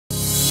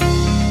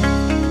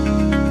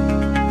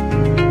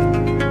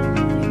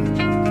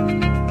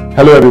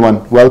Hello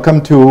everyone, welcome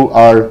to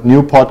our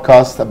new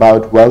podcast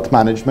about wealth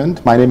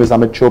management. My name is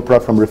Amit Chopra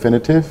from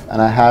Refinitiv,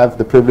 and I have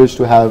the privilege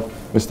to have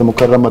Mr.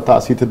 Moukarram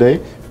Atassi today,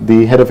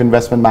 the Head of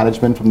Investment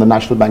Management from the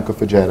National Bank of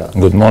Fujairah.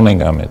 Good morning,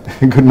 Amit.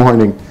 Good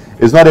morning.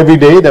 It's not every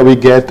day that we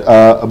get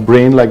a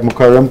brain like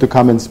Moukarram to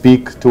come and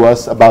speak to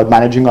us about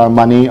managing our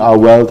money, our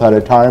wealth, our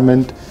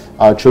retirement,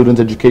 our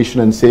children's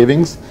education and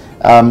savings.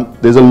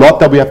 There's a lot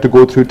that we have to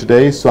go through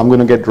today, so I'm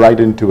going to get right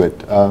into it.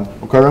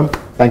 Moukarram,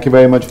 thank you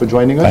very much for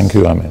joining us. Thank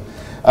you, Amit.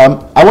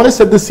 I want to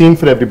set the scene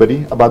for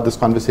everybody about this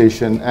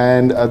conversation,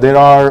 and there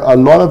are a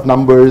lot of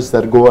numbers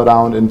that go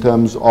around in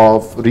terms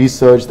of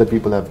research that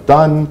people have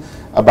done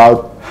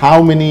about how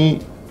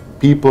many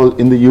people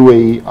in the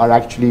UAE are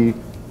actually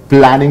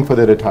planning for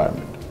their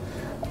retirement.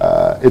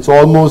 It's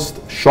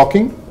almost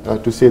shocking,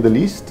 to say the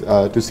least,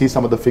 to see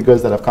some of the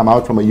figures that have come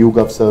out from a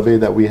YouGov survey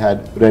that we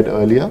had read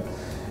earlier.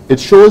 It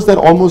shows that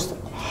almost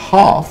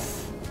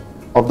half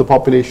of the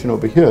population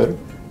over here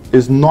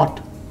is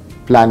not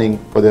planning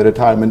for their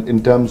retirement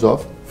in terms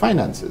of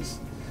finances.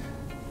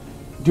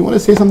 Do you want to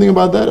say something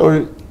about that,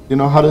 or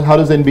how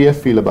does NBF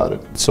feel about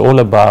it? It's all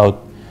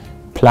about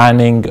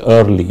planning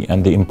early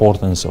and the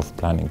importance of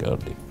planning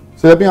early.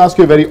 So let me ask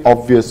you a very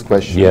obvious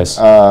question. Yes.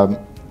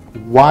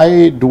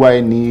 Why do I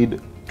need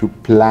to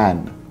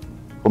plan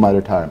for my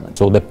retirement?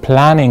 So the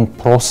planning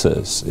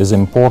process is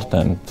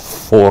important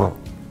for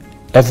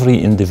every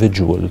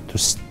individual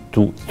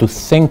to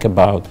think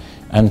about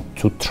and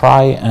to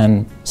try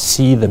and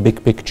see the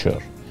big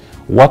picture.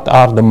 What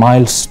are the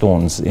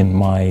milestones in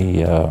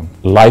my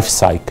life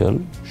cycle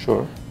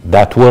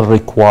that will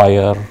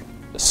require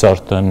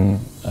certain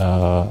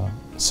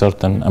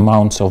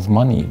amounts of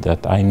money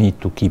that I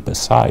need to keep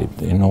aside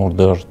in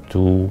order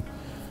to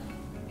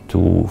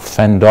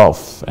fend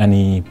off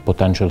any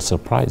potential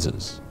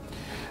surprises.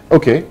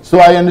 Okay, so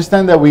I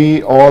understand that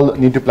we all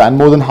need to plan.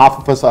 More than half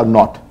of us are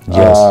not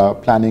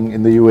planning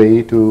in the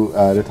UAE to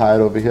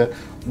retire over here.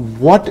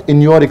 What,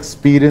 in your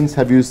experience,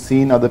 have you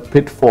seen are the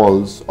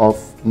pitfalls of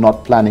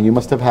not planning? You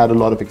must have had a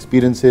lot of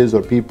experiences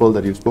or people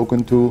that you've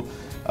spoken to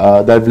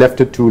that have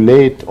left it too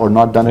late or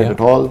not done it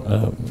at all.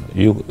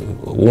 You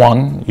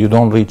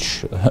don't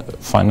reach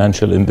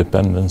financial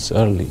independence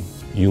early.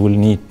 You will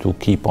need to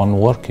keep on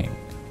working.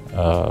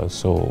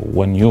 So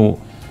when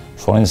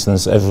for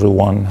instance,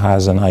 everyone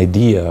has an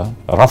idea,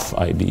 a rough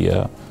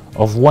idea,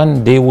 of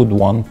when they would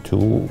want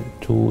to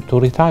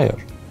retire.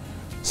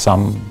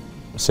 Some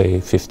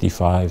say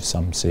 55,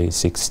 some say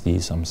 60,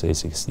 some say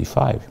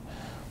 65.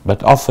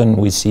 But often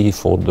we see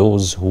for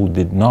those who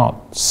did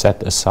not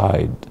set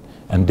aside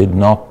and did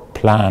not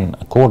plan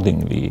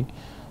accordingly,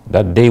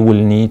 that they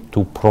will need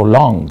to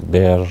prolong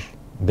their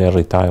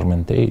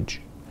retirement age.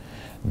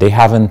 They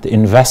haven't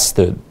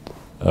invested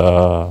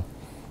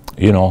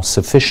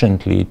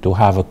sufficiently to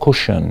have a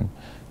cushion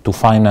to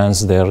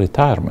finance their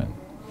retirement.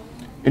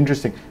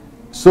 Interesting.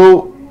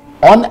 So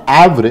on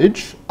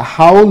average,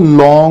 how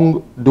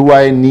long do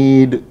I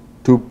need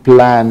to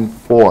plan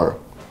for?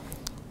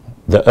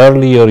 The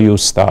earlier you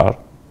start,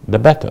 the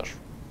better.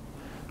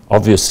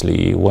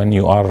 Obviously, when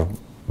you are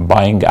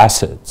buying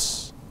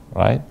assets,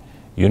 right,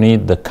 you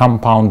need the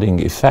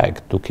compounding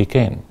effect to kick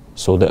in.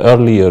 So the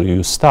earlier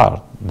you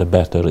start, the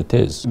better it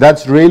is.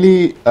 That's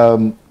really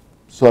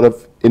sort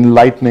of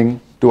enlightening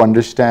to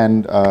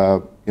understand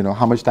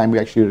how much time we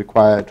actually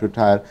require to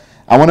retire.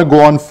 I want to go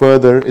on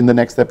further in the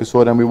next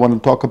episode, and we want to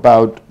talk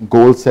about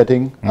goal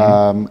setting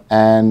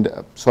and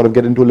sort of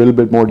get into a little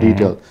bit more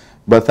detail.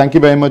 But thank you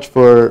very much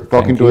for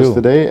talking to us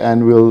today,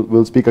 and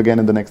we'll speak again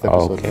in the next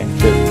episode.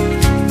 Okay.